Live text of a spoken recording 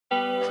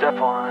Step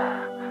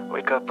 1,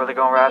 wake up early,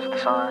 gonna rise with the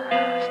sun.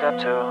 Step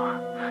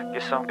 2,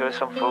 get some good,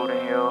 some food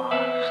in you.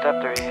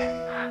 Step 3,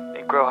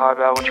 think real hard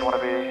about what you wanna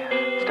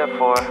be. Step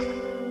 4,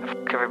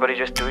 everybody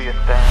just do your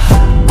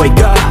thing. Wake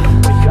up,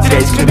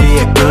 today's gonna be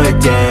a good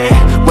day.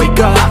 Wake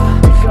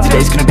up,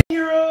 today's gonna be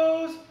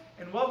heroes,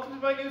 and welcome to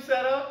my new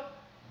setup.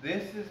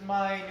 This is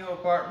my new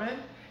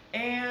apartment,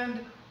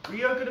 and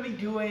we are gonna be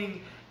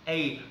doing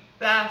a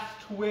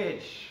fast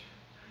twitch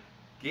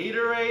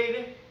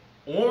Gatorade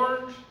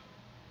orange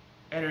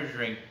energy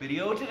drink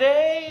video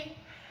today,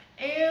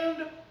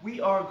 and we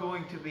are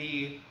going to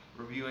be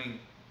reviewing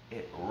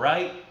it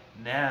right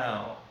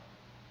now.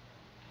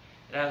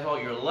 It has all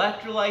your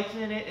electrolytes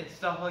in it and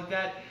stuff like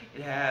that.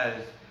 It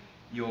has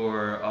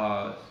your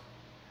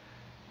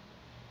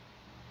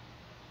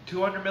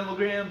 200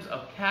 milligrams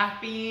of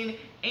caffeine,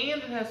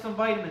 and it has some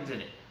vitamins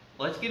in it.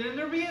 Let's get into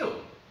the review.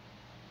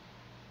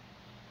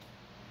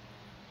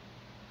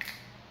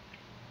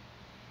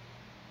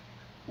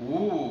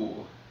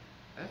 Ooh,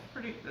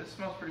 that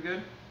smells pretty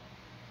good.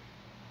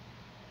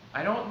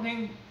 I don't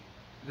think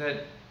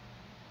that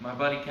my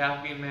buddy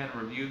Caffeine Man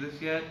reviewed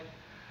this yet,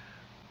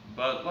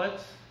 but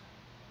let's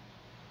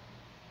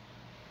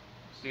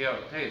see how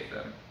it tastes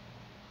then.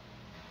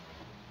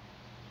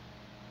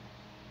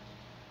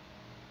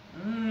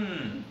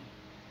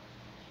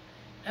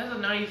 It has a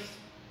nice,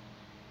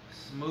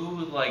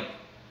 smooth, like,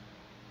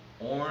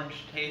 orange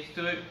taste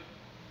to it.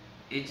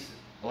 It's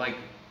like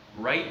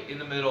right in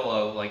the middle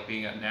of like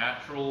being a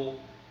natural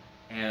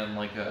and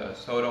like a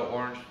soda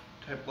orange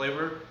type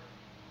flavor.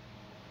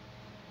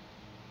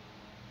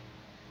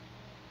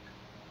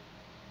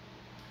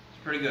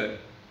 It's pretty good.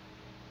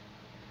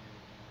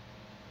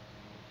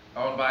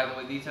 Oh, and by the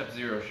way, these have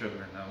 0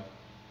 sugar now.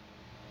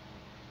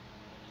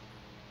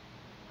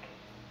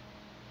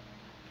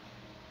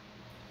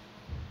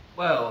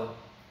 Well,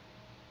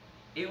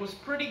 it was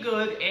pretty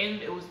good,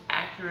 and it was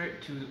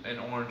accurate to an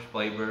orange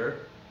flavor,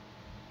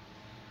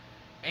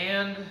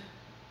 and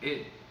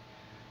it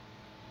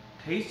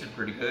tasted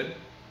pretty good,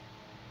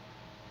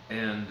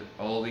 and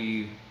all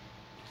the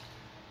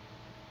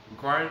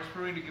requirements for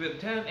me to give it a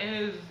 10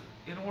 is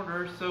in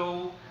order,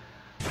 so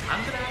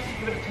I'm gonna have to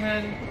give it a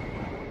 10.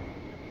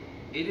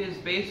 It is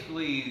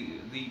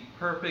basically the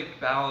perfect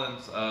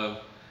balance of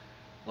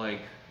like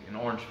an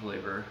orange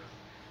flavor,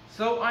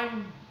 so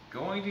I'm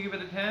going to give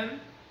it a 10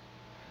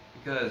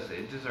 because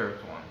it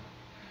deserves one.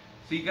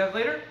 See you guys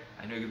later.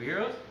 I know you're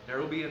heroes. There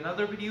will be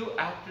another video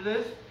after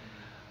this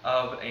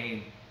of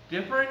a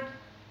different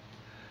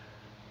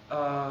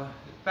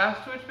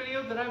fast twitch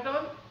video that I've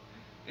done.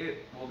 It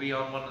will be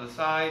on one of the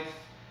sides.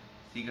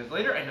 See you guys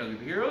later. I know you're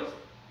heroes.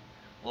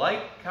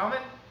 Like,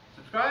 comment,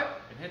 subscribe,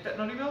 and hit that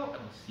noty bell, and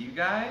I'll see you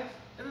guys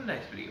in the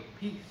next video.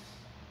 Peace.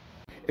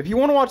 If you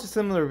want to watch a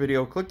similar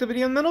video, click the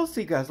video in the middle.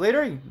 See you guys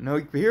later. I know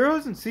you're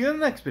heroes, and see you in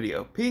the next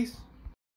video. Peace.